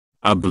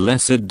A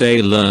blessed day,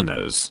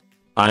 learners.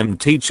 I'm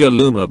Teacher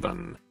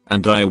Lumaban,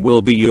 and I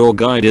will be your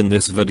guide in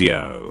this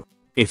video.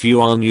 If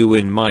you are new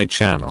in my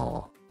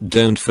channel,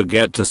 don't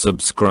forget to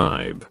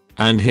subscribe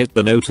and hit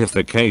the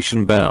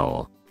notification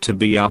bell to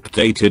be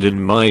updated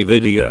in my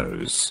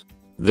videos.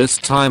 This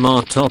time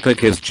our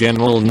topic is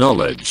general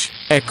knowledge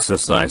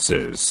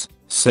exercises,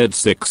 set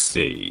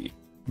 60.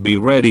 Be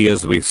ready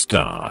as we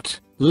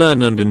start.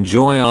 Learn and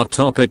enjoy our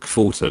topic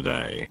for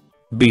today.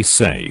 Be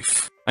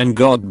safe, and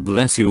God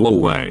bless you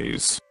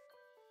always.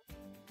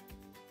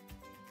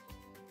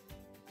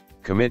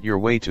 Commit your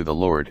way to the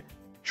Lord,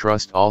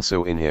 trust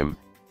also in him,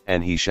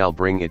 and he shall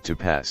bring it to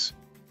pass.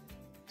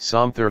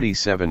 Psalm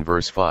 37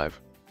 verse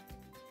 5.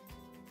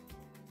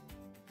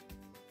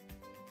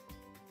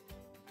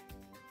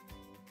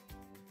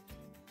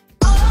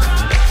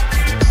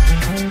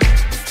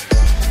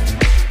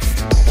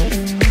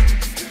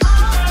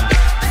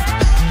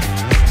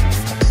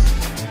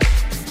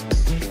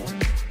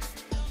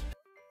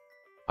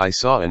 I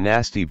saw a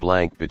nasty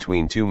blank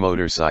between two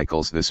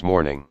motorcycles this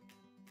morning.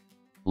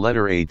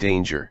 Letter A,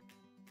 danger.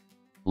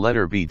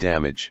 Letter B,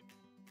 damage.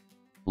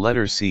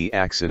 Letter C,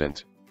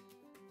 accident.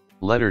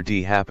 Letter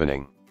D,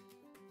 happening.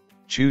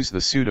 Choose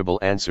the suitable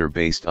answer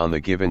based on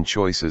the given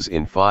choices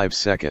in 5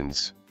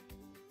 seconds.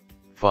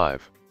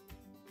 5,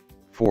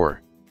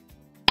 4,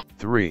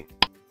 3,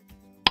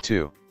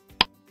 2,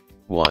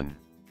 1.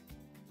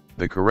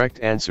 The correct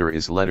answer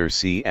is letter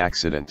C,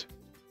 accident.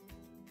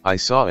 I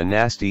saw a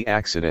nasty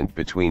accident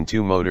between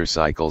two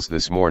motorcycles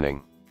this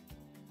morning.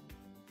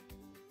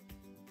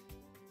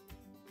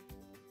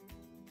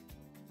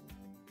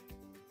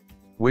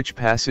 Which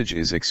passage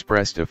is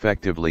expressed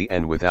effectively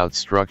and without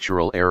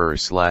structural error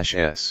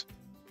 /s?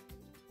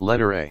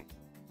 Letter A.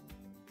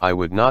 I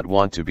would not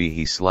want to be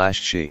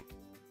he/she.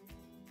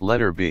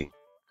 Letter B.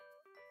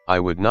 I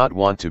would not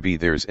want to be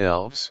theirs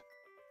elves.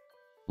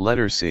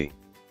 Letter C.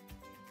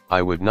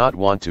 I would not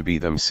want to be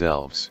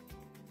themselves.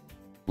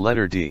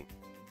 Letter D.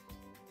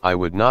 I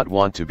would not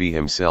want to be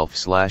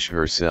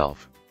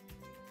himself/herself.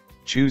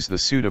 Choose the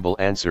suitable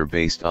answer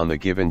based on the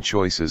given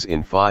choices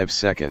in 5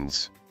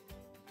 seconds.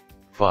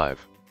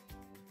 5,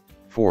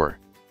 4,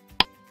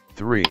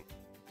 3,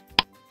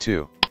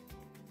 2,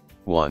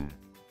 1.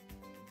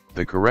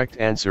 The correct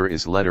answer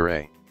is letter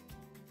A.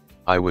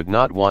 I would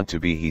not want to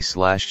be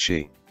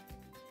he/she.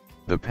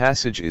 The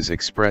passage is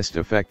expressed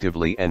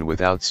effectively and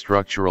without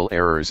structural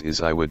errors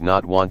is I would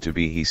not want to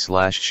be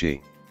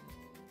he/she.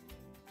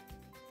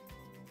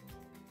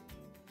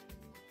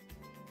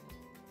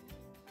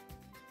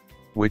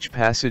 Which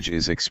passage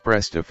is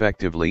expressed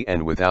effectively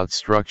and without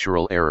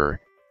structural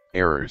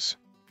errors?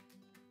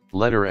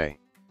 Letter A.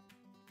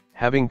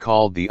 Having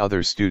called the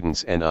other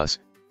students and us,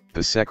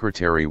 the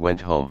secretary went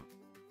home.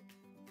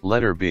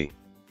 Letter B.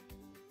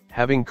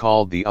 Having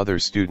called the other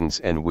students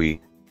and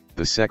we,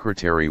 the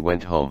secretary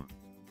went home.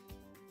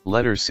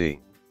 Letter C.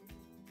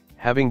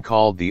 Having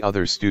called the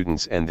other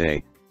students and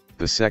they,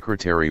 the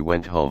secretary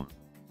went home.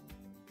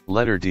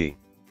 Letter D.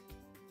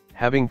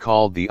 Having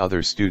called the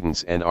other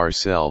students and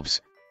ourselves,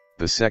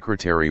 the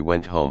secretary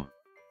went home.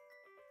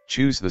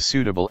 Choose the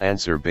suitable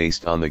answer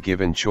based on the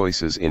given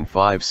choices in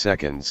 5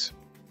 seconds.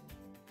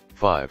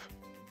 5,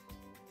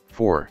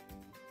 4,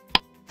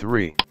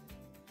 3,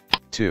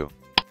 2,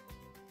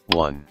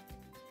 1.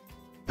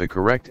 The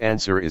correct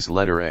answer is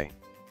letter A.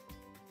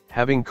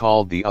 Having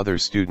called the other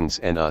students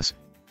and us,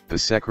 the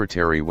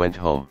secretary went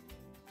home.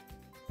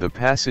 The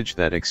passage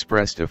that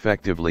expressed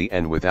effectively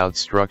and without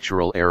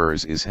structural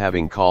errors is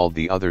having called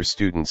the other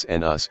students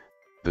and us,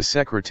 the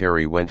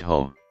secretary went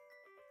home.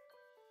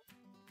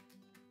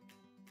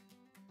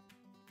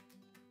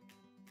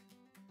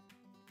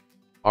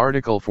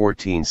 Article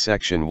 14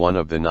 Section 1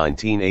 of the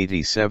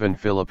 1987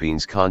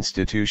 Philippines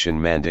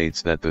Constitution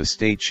mandates that the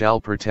state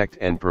shall protect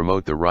and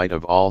promote the right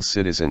of all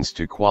citizens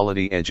to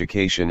quality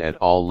education at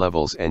all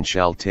levels and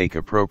shall take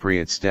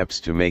appropriate steps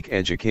to make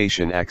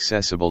education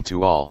accessible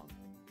to all.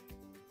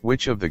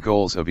 Which of the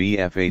goals of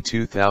EFA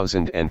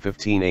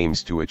 2015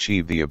 aims to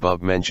achieve the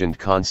above-mentioned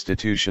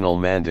constitutional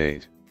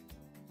mandate?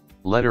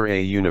 Letter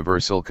A.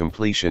 Universal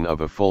completion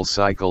of a full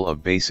cycle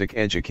of basic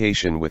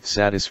education with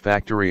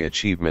satisfactory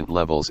achievement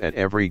levels at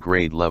every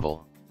grade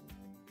level.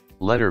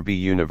 Letter B.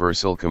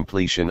 Universal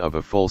completion of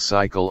a full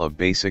cycle of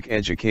basic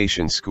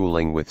education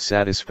schooling with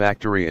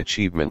satisfactory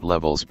achievement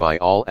levels by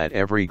all at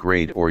every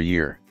grade or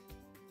year.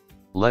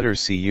 Letter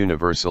C.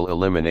 Universal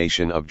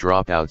elimination of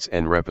dropouts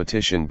and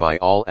repetition by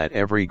all at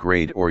every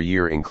grade or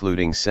year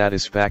including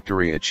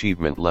satisfactory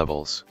achievement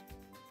levels.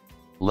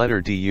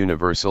 Letter D.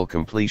 Universal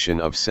completion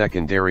of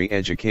secondary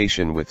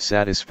education with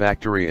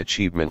satisfactory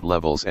achievement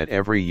levels at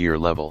every year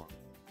level.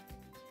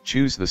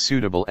 Choose the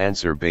suitable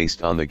answer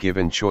based on the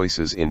given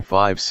choices in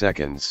 5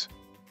 seconds.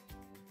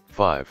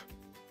 5,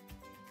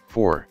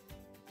 4,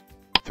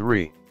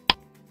 3,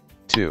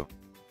 2,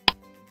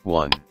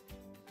 1.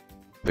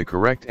 The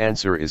correct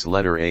answer is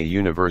letter A.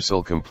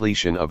 Universal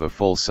completion of a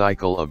full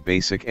cycle of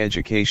basic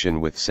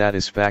education with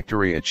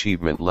satisfactory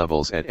achievement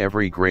levels at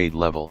every grade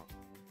level.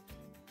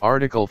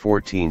 Article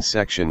 14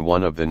 Section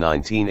 1 of the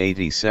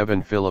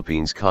 1987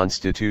 Philippines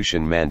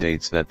Constitution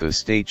mandates that the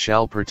state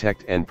shall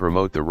protect and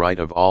promote the right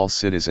of all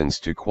citizens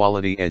to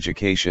quality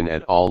education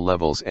at all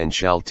levels and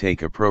shall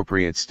take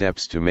appropriate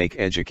steps to make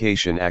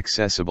education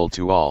accessible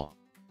to all.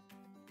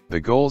 The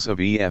goals of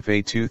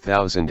EFA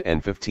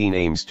 2015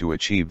 aims to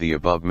achieve the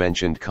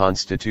above-mentioned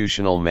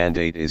constitutional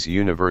mandate is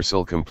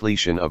universal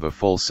completion of a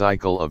full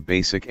cycle of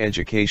basic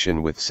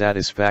education with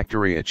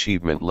satisfactory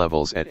achievement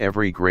levels at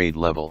every grade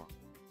level.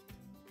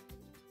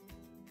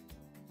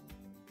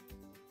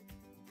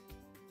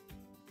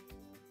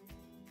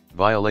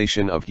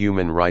 Violation of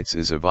human rights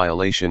is a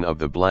violation of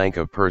the blank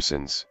of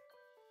persons.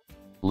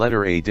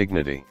 Letter A.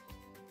 Dignity.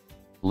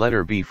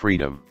 Letter B.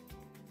 Freedom.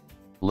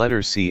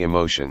 Letter C.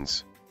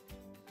 Emotions.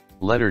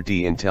 Letter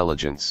D.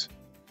 Intelligence.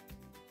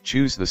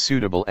 Choose the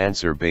suitable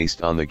answer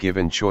based on the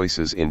given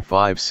choices in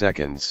 5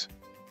 seconds.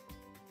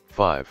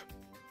 5,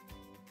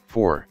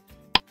 4,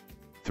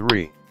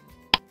 3,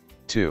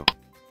 2,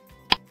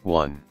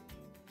 1.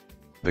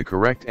 The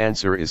correct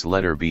answer is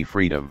letter B.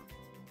 Freedom.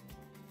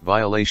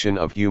 Violation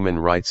of human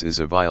rights is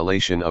a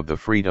violation of the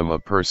freedom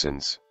of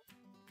persons.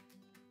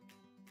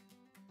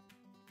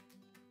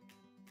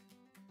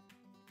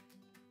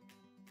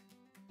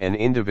 An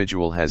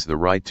individual has the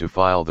right to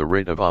file the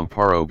writ of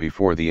amparo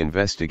before the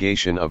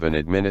investigation of an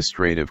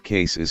administrative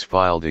case is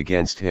filed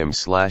against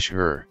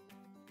him/her.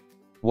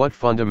 What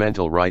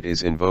fundamental right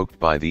is invoked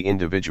by the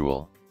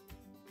individual?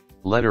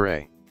 Letter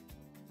A.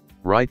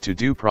 Right to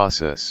due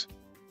process.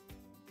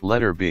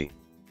 Letter B.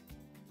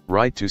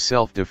 Right to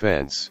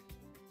self-defense.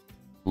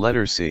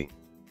 Letter C.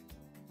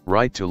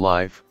 Right to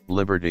life,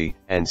 liberty,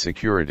 and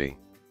security.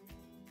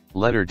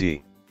 Letter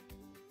D.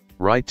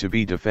 Right to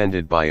be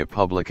defended by a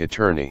public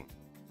attorney.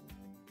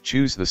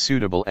 Choose the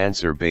suitable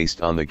answer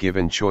based on the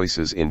given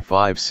choices in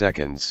 5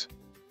 seconds.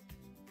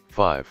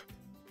 5,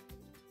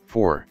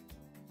 4,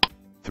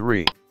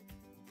 3,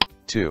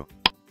 2,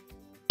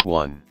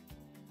 1.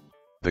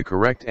 The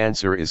correct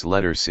answer is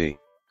letter C.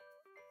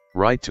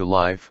 Right to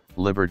life,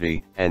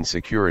 liberty, and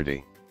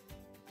security.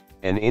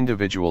 An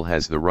individual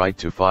has the right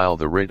to file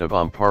the writ of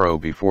amparo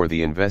before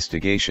the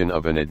investigation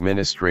of an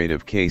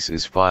administrative case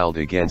is filed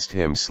against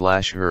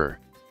him/her.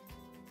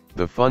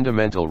 The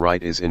fundamental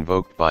right is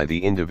invoked by the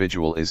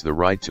individual is the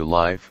right to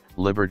life,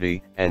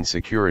 liberty, and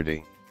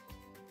security.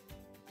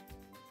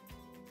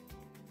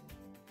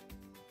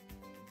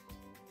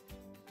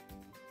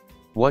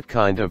 What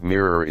kind of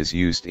mirror is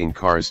used in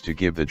cars to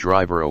give the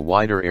driver a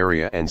wider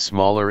area and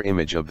smaller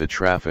image of the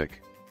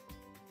traffic?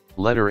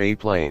 Letter A.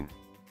 Plane.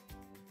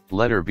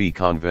 Letter B.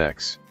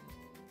 Convex.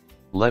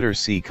 Letter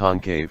C.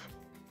 Concave.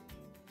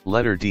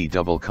 Letter D.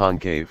 Double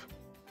concave.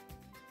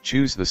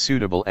 Choose the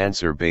suitable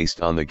answer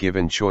based on the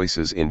given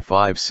choices in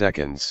 5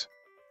 seconds.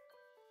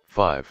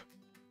 5,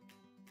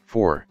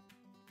 4,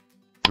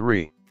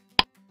 3,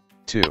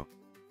 2,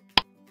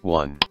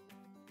 1.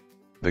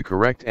 The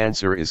correct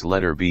answer is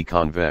letter B.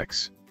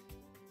 Convex.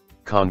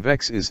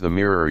 Convex is the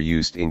mirror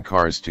used in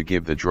cars to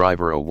give the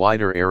driver a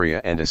wider area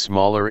and a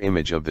smaller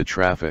image of the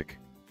traffic.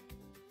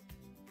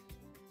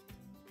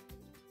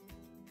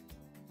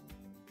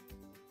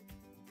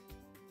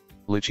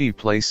 Lichi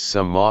placed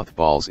some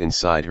mothballs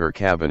inside her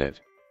cabinet.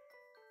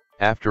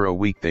 After a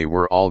week they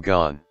were all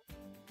gone.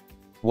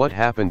 What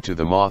happened to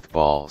the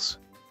mothballs?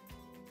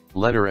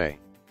 Letter A.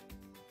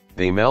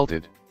 They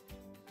melted.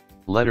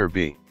 Letter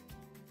B.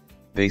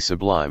 They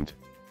sublimed.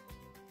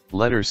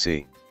 Letter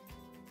C.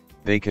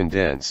 They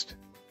condensed.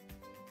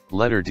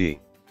 Letter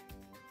D.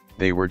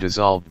 They were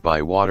dissolved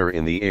by water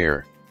in the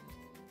air.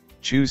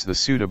 Choose the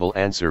suitable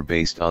answer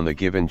based on the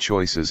given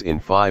choices in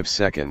 5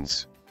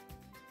 seconds.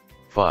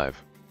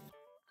 5,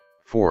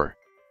 4,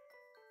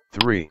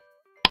 3,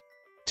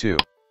 2,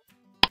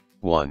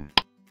 1.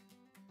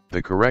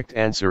 The correct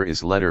answer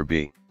is letter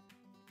B.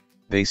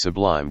 They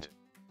sublimed.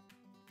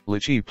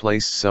 Lichi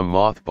placed some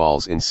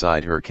mothballs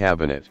inside her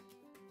cabinet.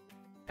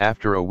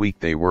 After a week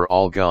they were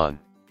all gone.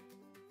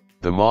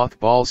 The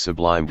mothballs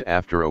sublimed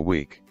after a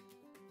week.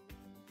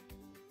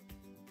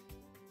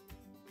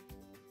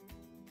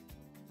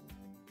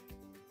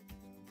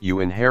 You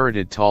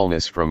inherited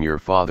tallness from your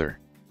father.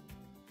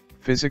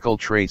 Physical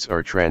traits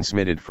are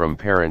transmitted from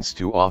parents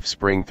to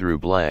offspring through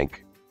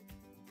blank.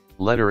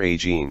 Letter A.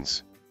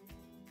 Genes.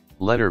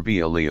 Letter B.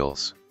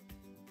 Alleles.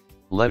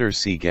 Letter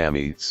C.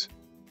 Gametes.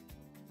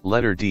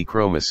 Letter D.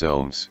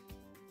 Chromosomes.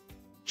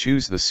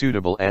 Choose the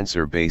suitable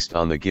answer based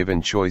on the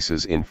given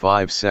choices in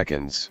 5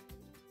 seconds.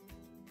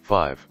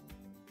 5,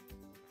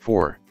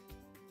 4,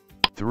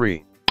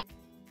 3,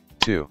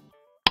 2,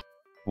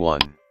 1.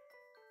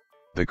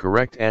 The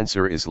correct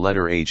answer is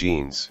letter A.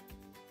 Genes.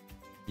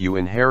 You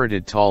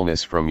inherited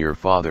tallness from your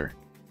father.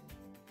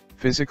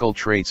 Physical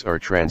traits are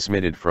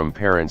transmitted from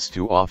parents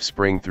to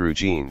offspring through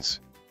genes.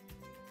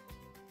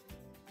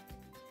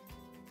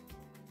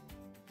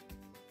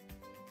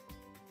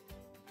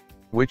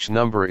 Which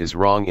number is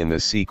wrong in the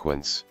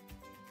sequence?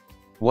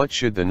 What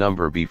should the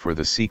number be for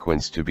the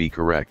sequence to be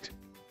correct?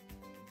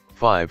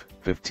 5,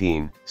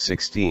 15,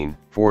 16,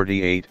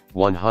 48,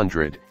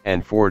 100,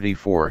 and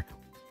 44.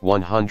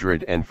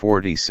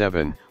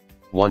 147,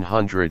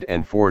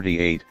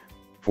 148,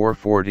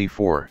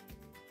 444.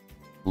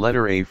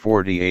 Letter A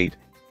 48,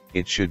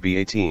 it should be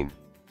 18.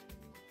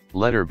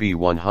 Letter B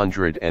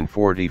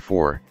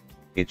 144,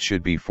 it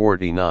should be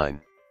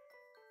 49.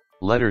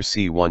 Letter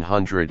C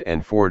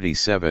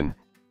 147,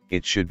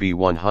 it should be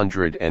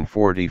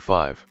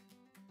 145.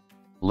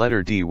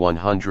 Letter D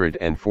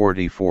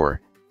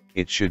 144,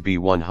 it should be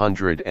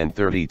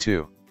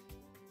 132.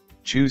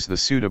 Choose the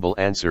suitable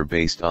answer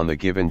based on the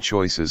given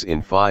choices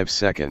in 5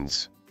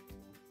 seconds.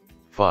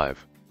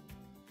 5,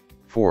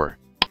 4,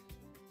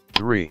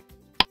 3,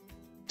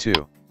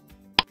 2,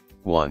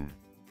 1.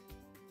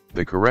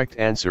 The correct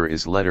answer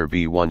is letter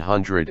B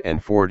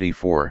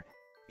 144,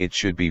 it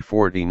should be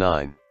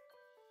 49.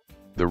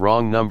 The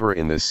wrong number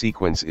in the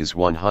sequence is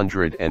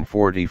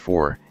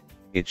 144,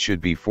 it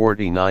should be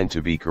 49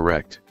 to be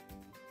correct.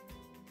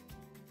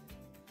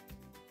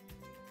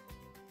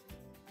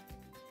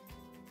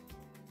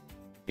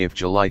 If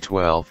July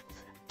 12,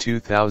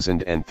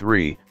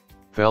 2003,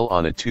 fell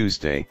on a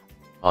Tuesday,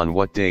 on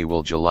what day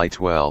will July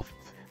 12,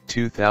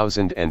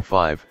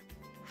 2005,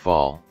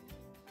 fall?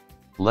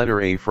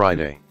 Letter A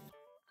Friday.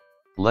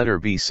 Letter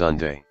B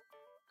Sunday.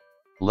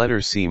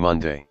 Letter C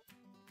Monday.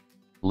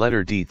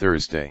 Letter D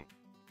Thursday.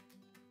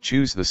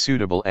 Choose the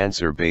suitable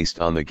answer based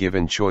on the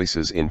given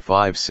choices in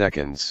 5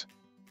 seconds.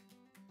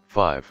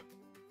 5,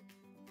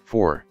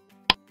 4,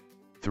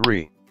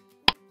 3,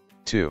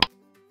 2,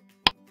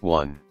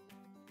 1.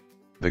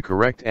 The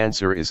correct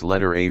answer is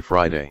letter A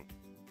Friday.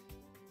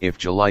 If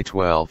July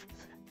 12,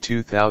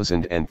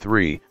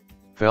 2003,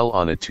 fell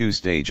on a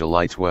Tuesday,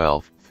 July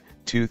 12,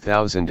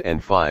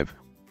 2005,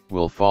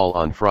 will fall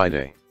on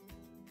Friday.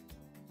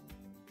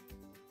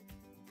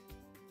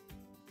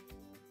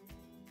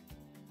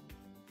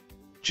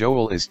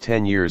 Joel is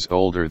 10 years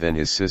older than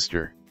his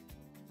sister.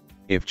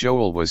 If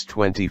Joel was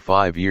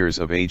 25 years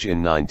of age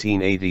in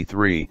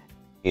 1983,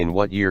 in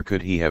what year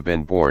could he have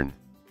been born?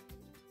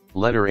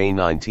 Letter A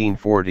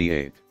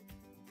 1948.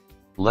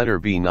 Letter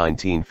B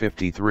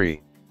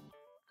 1953.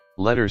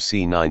 Letter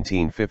C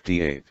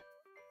 1958.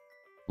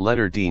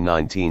 Letter D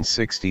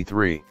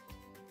 1963.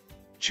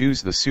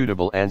 Choose the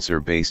suitable answer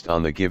based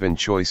on the given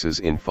choices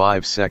in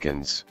 5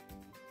 seconds.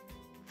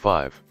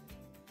 5,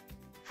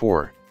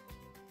 4,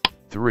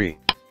 3,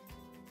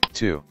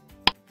 2,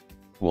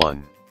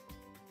 1.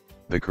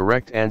 The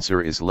correct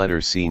answer is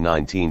letter C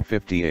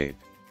 1958.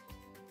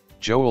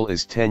 Joel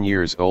is 10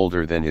 years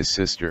older than his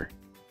sister.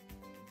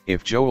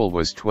 If Joel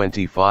was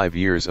 25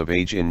 years of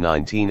age in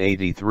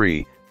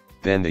 1983,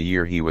 then the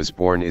year he was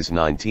born is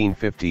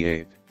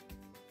 1958.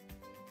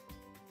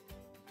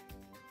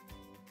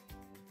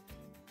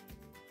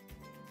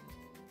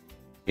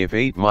 If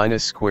 8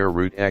 minus square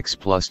root x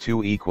plus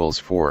 2 equals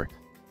 4,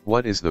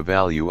 what is the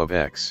value of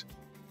x?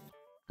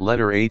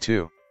 Letter A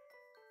 2.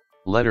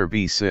 Letter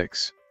B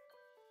 6.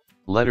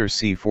 Letter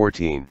C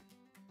 14.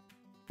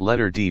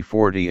 Letter D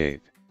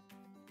 48.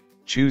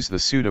 Choose the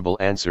suitable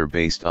answer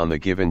based on the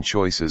given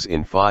choices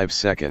in 5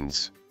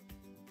 seconds.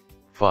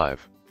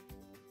 5,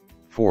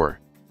 4,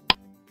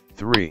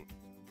 3,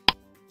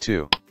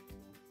 2,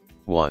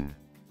 1.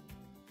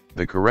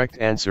 The correct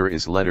answer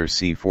is letter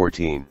C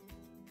 14.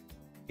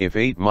 If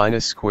 8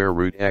 minus square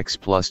root x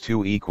plus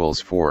 2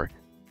 equals 4,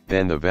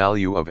 then the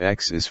value of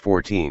x is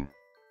 14.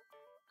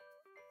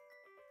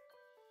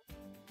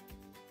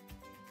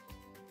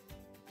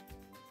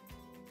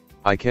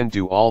 I can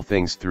do all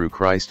things through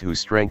Christ who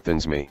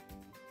strengthens me.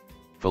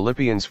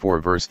 Philippians 4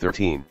 verse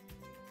 13.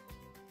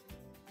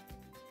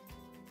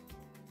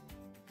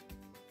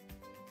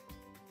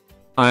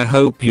 I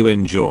hope you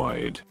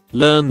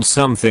learned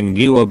something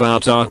new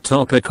about our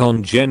topic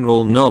on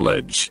general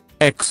knowledge,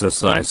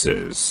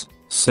 exercises,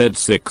 set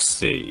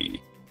 6C.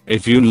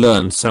 If you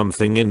learned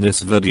something in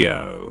this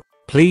video,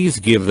 please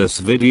give this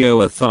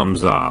video a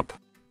thumbs up.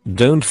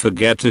 Don't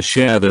forget to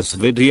share this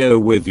video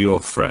with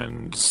your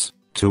friends,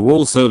 to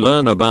also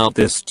learn about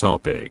this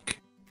topic.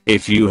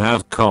 If you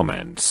have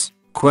comments,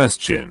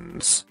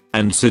 questions,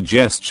 and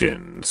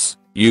suggestions,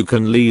 you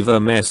can leave a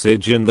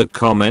message in the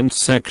comment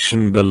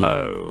section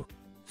below.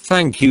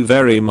 Thank you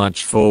very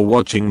much for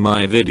watching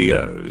my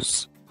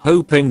videos,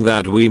 hoping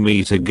that we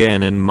meet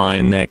again in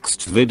my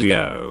next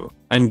video,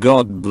 and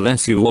God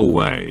bless you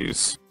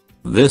always.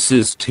 This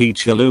is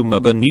Teacher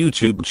Lumaban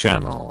YouTube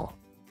channel.